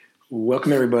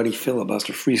Welcome, everybody.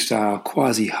 Filibuster Freestyle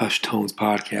Quasi Hush Tones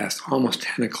podcast. Almost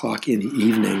 10 o'clock in the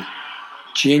evening,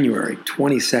 January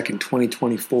 22nd,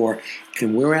 2024.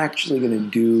 And we're actually going to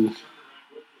do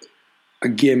a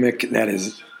gimmick that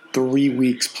is 3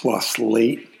 weeks plus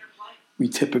late. We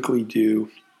typically do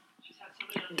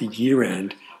the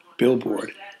year-end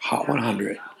Billboard Hot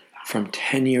 100 from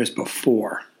 10 years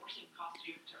before.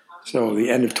 So the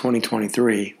end of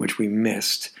 2023, which we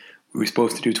missed, we were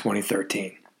supposed to do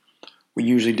 2013. We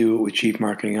usually do it with Chief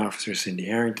Marketing Officer Cindy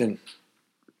Harrington.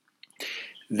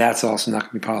 That's also not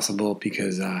going to be possible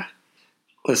because,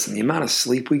 listen, the amount of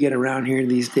sleep we get around here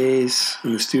these days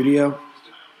in the studio,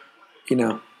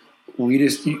 Cindy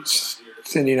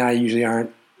and I usually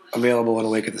aren't available and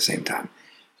awake at the same time.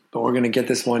 But we're going to get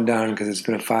this one done because it's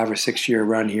been a 5 or 6 year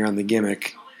run here on the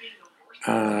gimmick.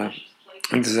 I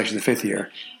think this is actually the 5th year.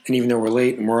 And even though we're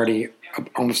late and we're already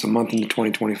almost a month into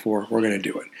 2024, we're going to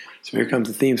do it. So here comes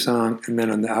the theme song, and then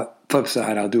on the flip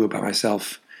side, I'll do it by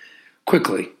myself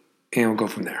quickly, and we'll go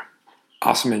from there.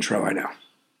 Awesome intro, I know.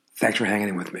 Thanks for hanging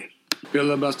in with me.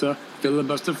 Filibuster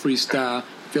freestyle.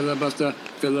 Filibuster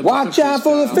Watch out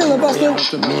for the filibuster.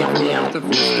 Filibuster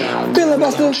freestyle.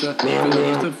 Filibuster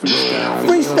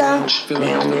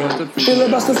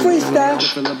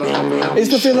freestyle. It's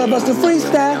the filibuster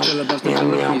freestyle.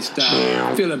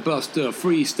 Filibuster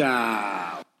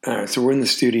freestyle. All right, so we're in the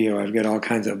studio. I've got all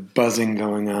kinds of buzzing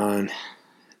going on.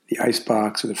 The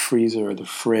icebox or the freezer or the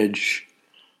fridge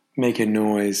making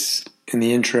noise. In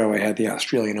the intro, I had the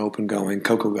Australian Open going.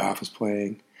 Coco Gauff was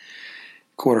playing.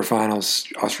 Quarterfinals,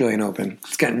 Australian Open.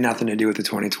 It's got nothing to do with the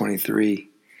 2023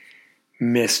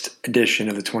 missed edition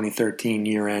of the 2013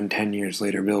 year-end, 10 years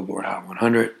later Billboard Hot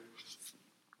 100. I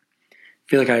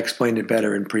feel like I explained it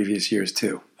better in previous years,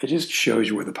 too. It just shows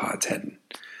you where the pod's heading.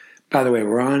 By the way,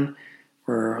 we're on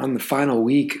the final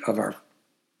week of our,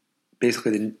 we're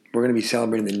going to be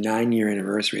celebrating the 9-year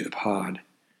anniversary of the pod.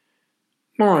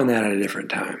 More on that at a different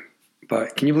time.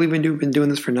 But can you believe we've been doing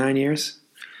this for 9 years?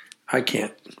 I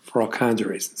can't, for all kinds of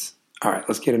reasons. All right,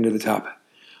 let's get into the top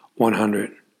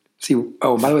 100. See,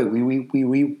 oh, by the way,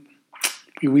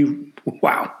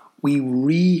 we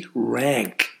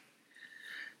re-rank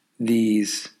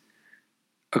these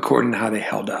according to how they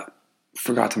held up.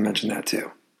 Forgot to mention that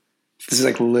too. This is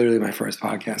like literally my first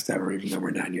podcast ever, even though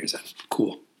we're 9 years in.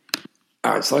 Cool.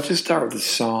 All right, so let's just start with a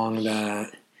song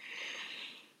that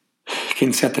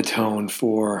can set the tone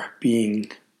for being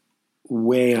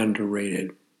way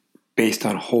underrated based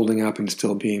on holding up and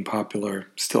still being popular,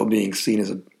 still being seen as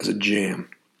a jam.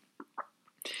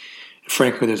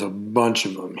 Frankly, there's a bunch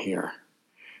of them here.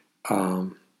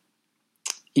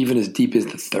 Even as deep as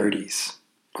the 30s.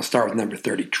 I'll start with number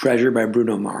 30, Treasure by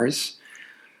Bruno Mars.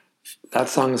 That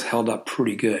song has held up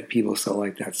pretty good. People still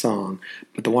like that song.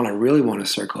 But the one I really want to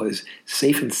circle is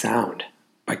Safe and Sound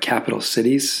by Capital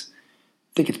Cities.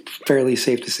 I think it's fairly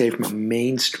safe to say from a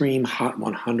mainstream Hot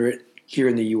 100 here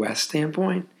in the U.S.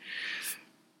 standpoint,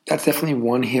 that's definitely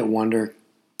one-hit wonder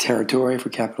territory for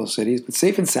Capital Cities. But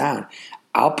Safe and Sound,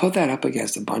 I'll put that up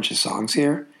against a bunch of songs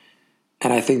here,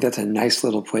 and I think that's a nice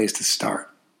little place to start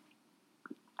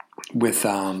with,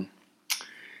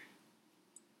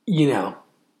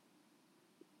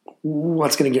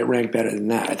 what's going to get ranked better than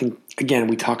that? I think, again,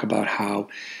 we talk about how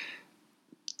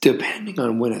depending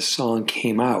on when a song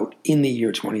came out in the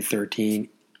year 2013,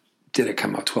 did it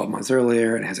come out 12 months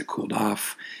earlier and has it cooled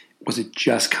off? Was it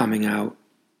just coming out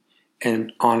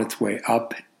and on its way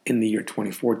up in the year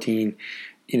 2014?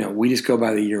 We just go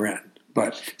by the year end.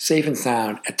 But Safe and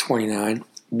Sound at 29,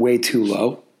 way too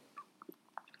low.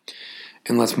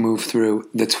 And let's move through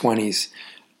the 20s.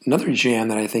 Another jam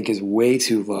that I think is way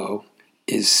too low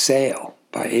is Sail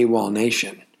by AWOL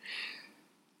Nation.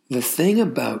 The thing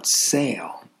about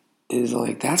Sail is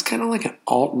that's kind of like an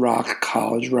alt-rock,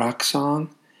 college rock song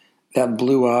that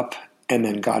blew up and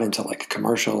then got into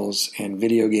commercials and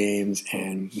video games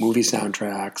and movie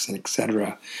soundtracks and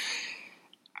etc.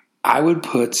 I would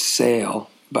put Sail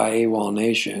by AWOL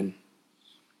Nation.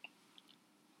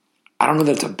 I don't know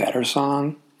that it's a better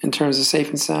song in terms of Safe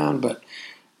and Sound, but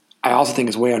I also think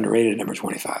it's way underrated at number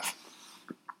 25.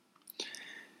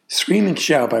 Scream and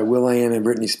Shout by will.i.am and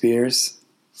Britney Spears.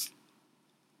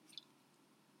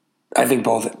 I think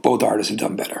both artists have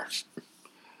done better.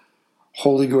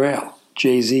 Holy Grail,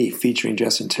 Jay-Z featuring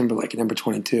Justin Timberlake at number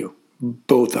 22.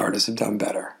 Both artists have done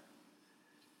better.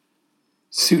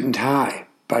 Suit and Tie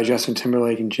by Justin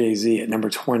Timberlake and Jay-Z at number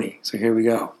 20. So here we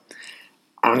go.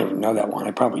 I don't even know that one.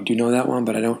 I probably do know that one,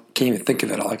 but can't even think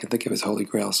of it. All I can think of is Holy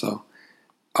Grail. So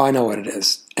I know what it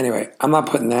is. Anyway, I'm not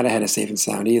putting that ahead of Safe and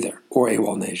Sound either, or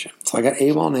AWOL Nation. So I got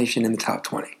AWOL Nation in the top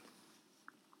 20.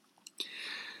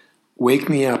 Wake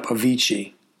Me Up,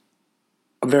 Avicii.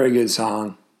 A very good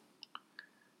song.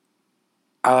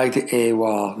 I like the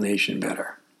AWOL Nation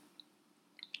better.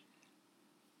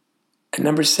 At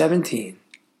number 17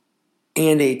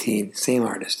 and 18, same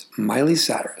artist, Miley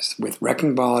Cyrus with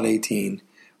Wrecking Ball at 18,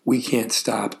 We Can't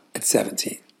Stop at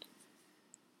 17.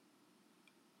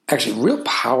 Actually, real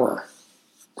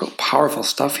powerful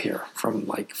stuff here from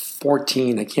like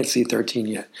 14. I can't see 13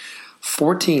 yet.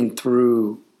 14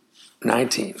 through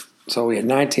 19. So we had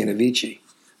 19, Avicii,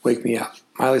 Wake Me Up.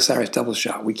 Miley Cyrus, Double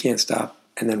Shot, We Can't Stop,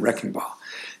 and then Wrecking Ball.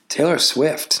 Taylor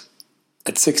Swift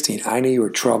at 16, I Knew You Were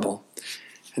Trouble.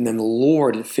 And then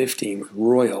Lorde at 15 with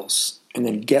Royals. And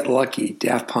then Get Lucky,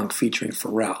 Daft Punk featuring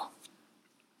Pharrell.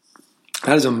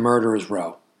 That is a murderer's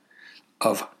row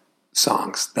of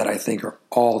songs that I think are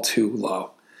all too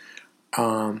low.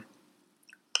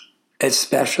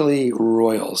 Especially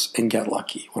Royals and Get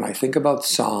Lucky. When I think about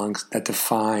songs that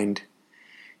defined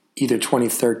either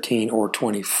 2013 or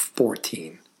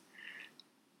 2014,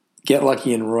 Get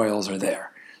Lucky and Royals are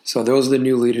there. So those are the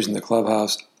new leaders in the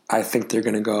clubhouse. I think they're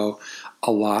going to go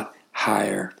a lot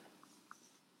higher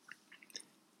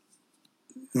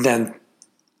than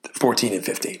 14 and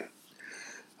 15.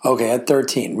 Okay, at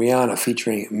 13, Rihanna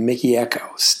featuring Mickey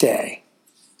Echo, Stay.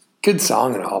 Good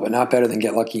song and all, but not better than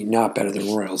Get Lucky, not better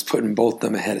than Royals, putting both of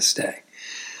them ahead of Stay.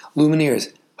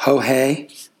 Lumineers, Ho Hey,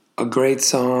 a great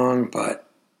song, but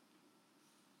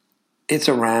it's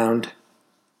around.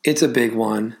 It's a big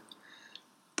one,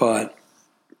 but,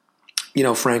 you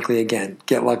know, frankly, again,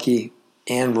 Get Lucky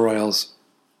and Royals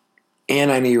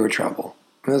and I Knew You Were Trouble.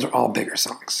 Those are all bigger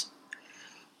songs.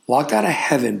 Locked Out of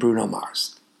Heaven, Bruno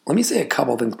Mars. Let me say a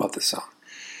couple things about this song.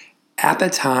 At the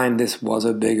time, this was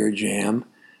a bigger jam,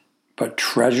 but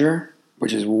Treasure,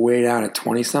 which is way down at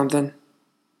 20-something,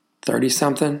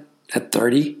 30-something, at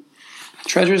 30,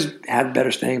 Treasure's had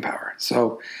better staying power.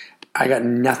 So I got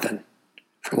nothing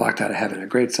for Locked Out of Heaven. A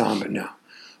great song, but no.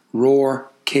 Roar,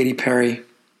 Katy Perry.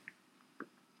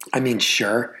 I mean,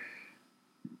 sure,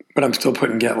 but I'm still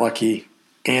putting Get Lucky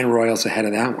and Royals ahead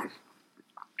of that one.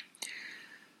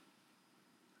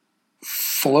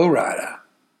 Flow Rida.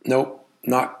 Nope,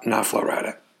 not Flow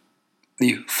Rida.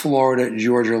 The Florida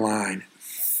Georgia Line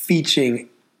featuring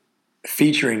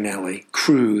Nelly,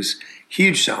 Cruise.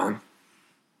 Huge song.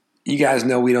 You guys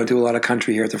know we don't do a lot of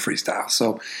country here at the Freestyle.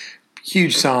 So,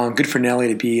 huge song. Good for Nelly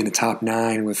to be in the top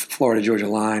 9 with Florida Georgia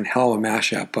Line. Hell of a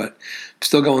mashup, but I'm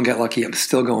still going Get Lucky. I'm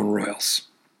still going Royals.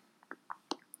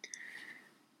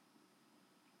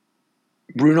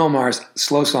 Bruno Mars,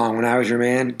 slow song, When I Was Your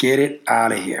Man. Get it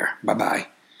out of here. Bye-bye.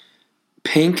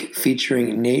 Pink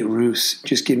featuring Nate Roos,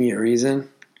 Just Give Me a Reason.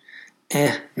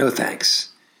 No thanks.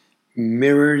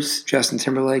 Mirrors, Justin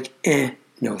Timberlake.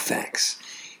 No thanks.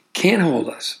 Can't Hold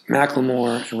Us,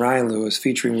 Macklemore and Ryan Lewis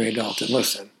featuring Ray Dalton.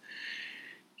 Listen,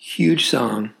 huge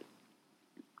song.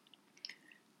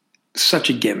 Such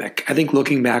a gimmick. I think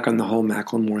looking back on the whole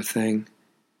Macklemore thing,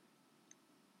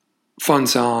 fun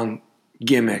song,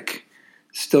 gimmick,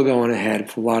 still going ahead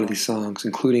for a lot of these songs,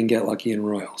 including Get Lucky and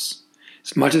Royals.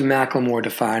 As much as Macklemore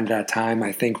defined that time,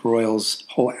 I think Lord's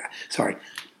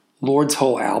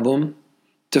whole album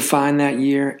defined that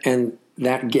year, and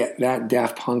that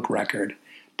Daft Punk record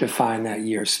defined that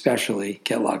year, especially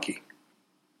Get Lucky.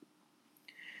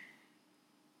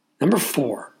 Number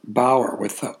 4, Bauer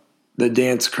with the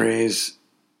dance craze,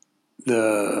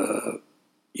 the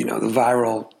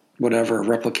viral whatever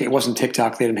replicate. It wasn't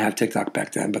TikTok. They didn't have TikTok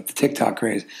back then, but the TikTok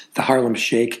craze, the Harlem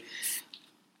Shake,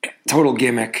 total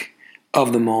gimmick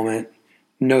of the moment,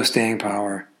 no staying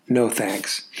power, no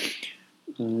thanks.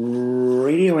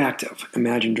 Radioactive,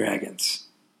 Imagine Dragons.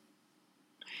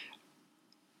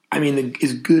 I mean,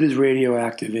 as good as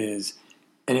Radioactive is,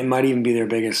 and it might even be their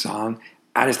biggest song,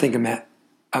 I just think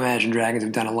Imagine Dragons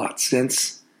have done a lot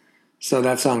since. So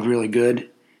that song's really good.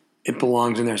 It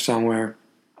belongs in there somewhere.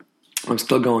 I'm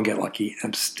still going Get Lucky.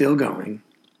 I'm still going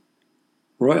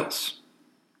Royals.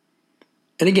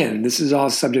 And again, this is all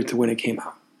subject to when it came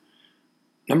out.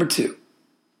 Number 2.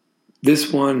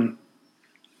 This one,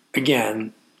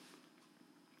 again,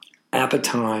 at the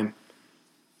time,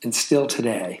 and still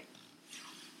today,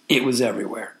 it was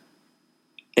everywhere.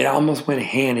 It almost went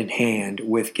hand in hand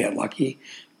with Get Lucky.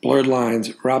 Blurred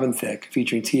Lines, Robin Thicke,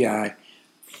 featuring T.I.,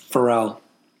 Pharrell.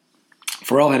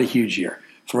 Pharrell had a huge year.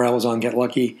 Pharrell was on Get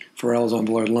Lucky. Pharrell was on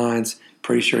Blurred Lines.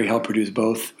 Pretty sure he helped produce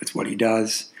both. It's what he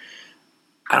does.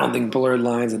 I don't think Blurred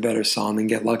Lines is a better song than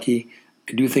Get Lucky.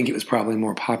 I do think it was probably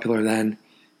more popular then.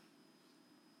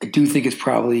 I do think it's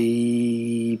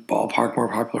probably ballpark more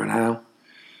popular now.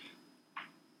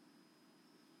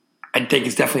 I think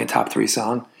it's definitely a top 3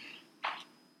 song.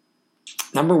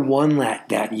 Number 1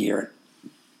 that year,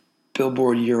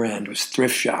 Billboard year-end was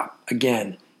Thrift Shop.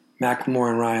 Again, Macklemore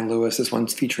and Ryan Lewis. This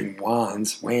one's featuring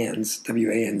Wanz,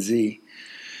 W-A-N-Z.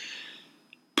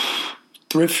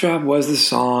 Thrift Shop was the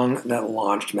song that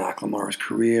launched Macklemore's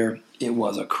career. It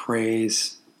was a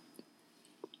craze.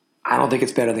 I don't think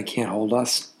it's better than Can't Hold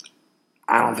Us.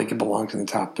 I don't think it belongs in the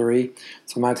top three.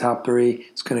 So my top three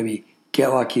is going to be Get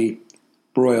Lucky,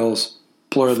 Royals,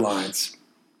 Blurred Lines.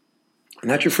 And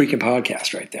that's your freaking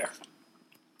podcast right there.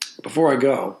 Before I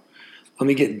go, let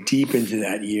me get deep into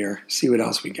that year, see what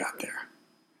else we got there.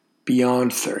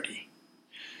 Beyond 30.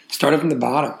 Started from the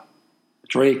bottom.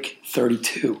 Drake,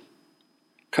 32.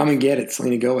 Come and Get It,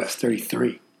 Selena Gomez,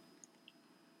 33.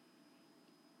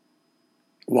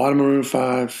 A lot of Maroon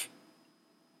 5.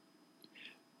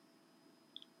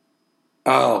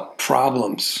 Oh,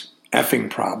 Problems. Effing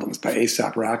Problems by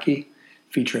A$AP Rocky,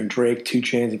 featuring Drake, 2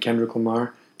 Chainz, and Kendrick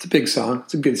Lamar. It's a big song.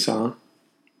 It's a good song.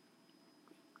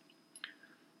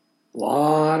 A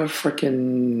lot of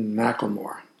frickin'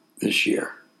 Macklemore this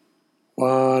year. A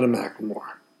lot of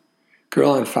Macklemore.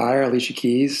 Girl on Fire, Alicia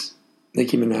Keys,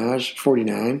 Nicki Minaj,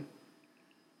 49.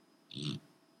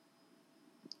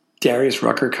 Darius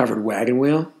Rucker covered Wagon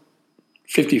Wheel,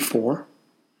 54.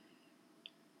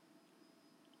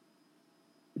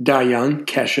 Die Young,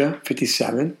 Kesha,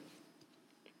 57.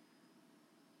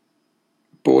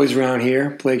 Boys Round Here,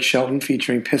 Blake Shelton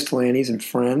featuring Pistol Annies and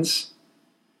Friends.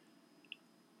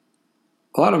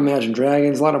 A lot of Imagine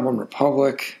Dragons, a lot of One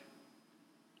Republic.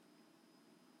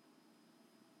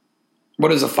 What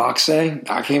Does a Fox Say?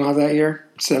 That came out that year,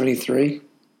 73.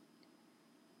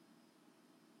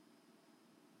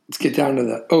 Let's get down to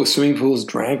the, Swimming Pools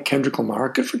Drank, Kendrick Lamar.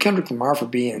 Good for Kendrick Lamar for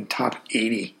being in top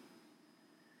 80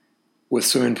 with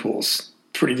Swimming Pools.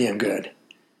 Pretty damn good.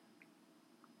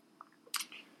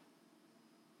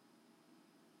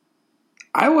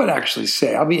 I would actually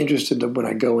say, I'll be interested when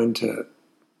I go into,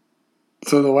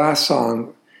 so the last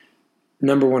song,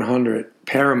 number 100,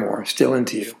 Paramore, Still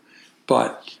Into You.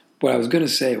 But what I was going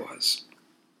to say was,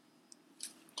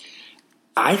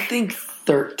 I think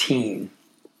 13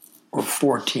 or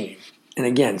 14, and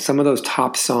again, some of those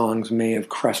top songs may have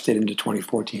crusted into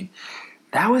 2014.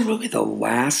 That was really the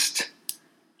last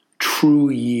true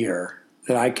year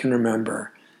that I can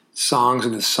remember songs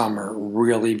of the summer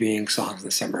really being songs of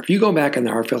the summer. If you go back in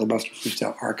our Filibuster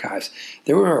Freestyle archives,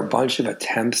 there were a bunch of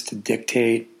attempts to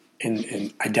dictate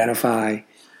and identify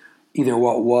either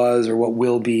what was or what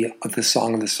will be the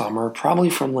song of the summer, probably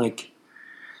from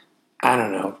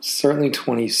certainly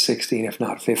 2016, if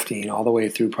not 15, all the way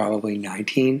through probably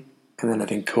 19. And then I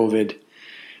think COVID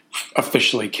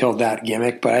officially killed that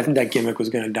gimmick, but I think that gimmick was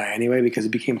going to die anyway because it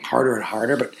became harder and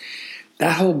harder. But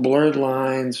that whole Blurred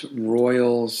Lines,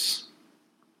 Royals,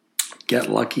 Get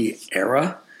Lucky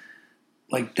era,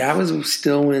 that was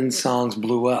still when songs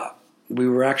blew up. We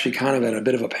were actually kind of at a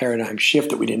bit of a paradigm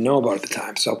shift that we didn't know about at the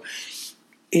time. So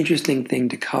interesting thing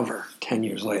to cover 10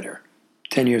 years later,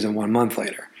 10 years and 1 month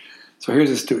later. So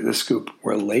here's the scoop.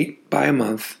 We're late by a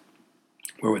month.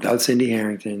 We're without Cindy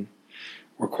Harrington.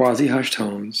 We're quasi-hushed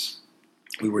tones.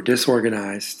 We were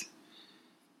disorganized.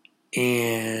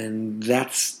 And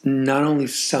that's not only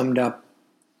summed up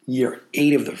year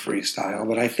 8 of the freestyle,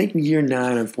 but I think year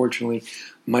 9, unfortunately,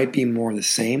 might be more the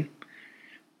same.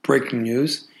 Breaking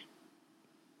news.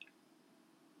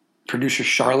 Producer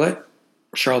Charlotte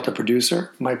the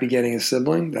producer, might be getting a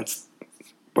sibling. That's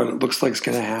what it looks like is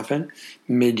going to happen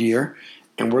mid-year.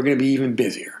 And we're going to be even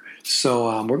busier.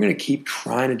 So we're going to keep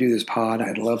trying to do this pod.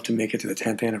 I'd love to make it to the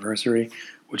 10th anniversary,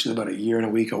 which is about a year and a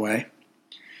week away.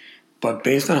 But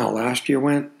based on how last year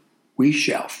went, we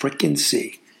shall frickin'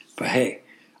 see. But hey,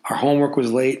 our homework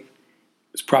was late.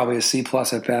 It was probably a C+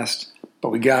 at best. But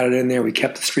we got it in there. We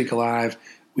kept the streak alive.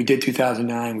 We did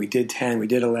 2009. We did 10. We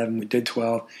did 11. We did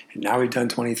 12. And now we've done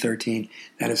 2013.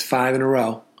 That is 5 in a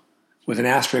row with an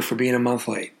asterisk for being a month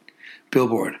late.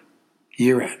 Billboard,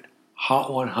 year-end,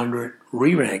 Hot 100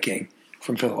 re-ranking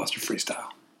from Filibuster Freestyle.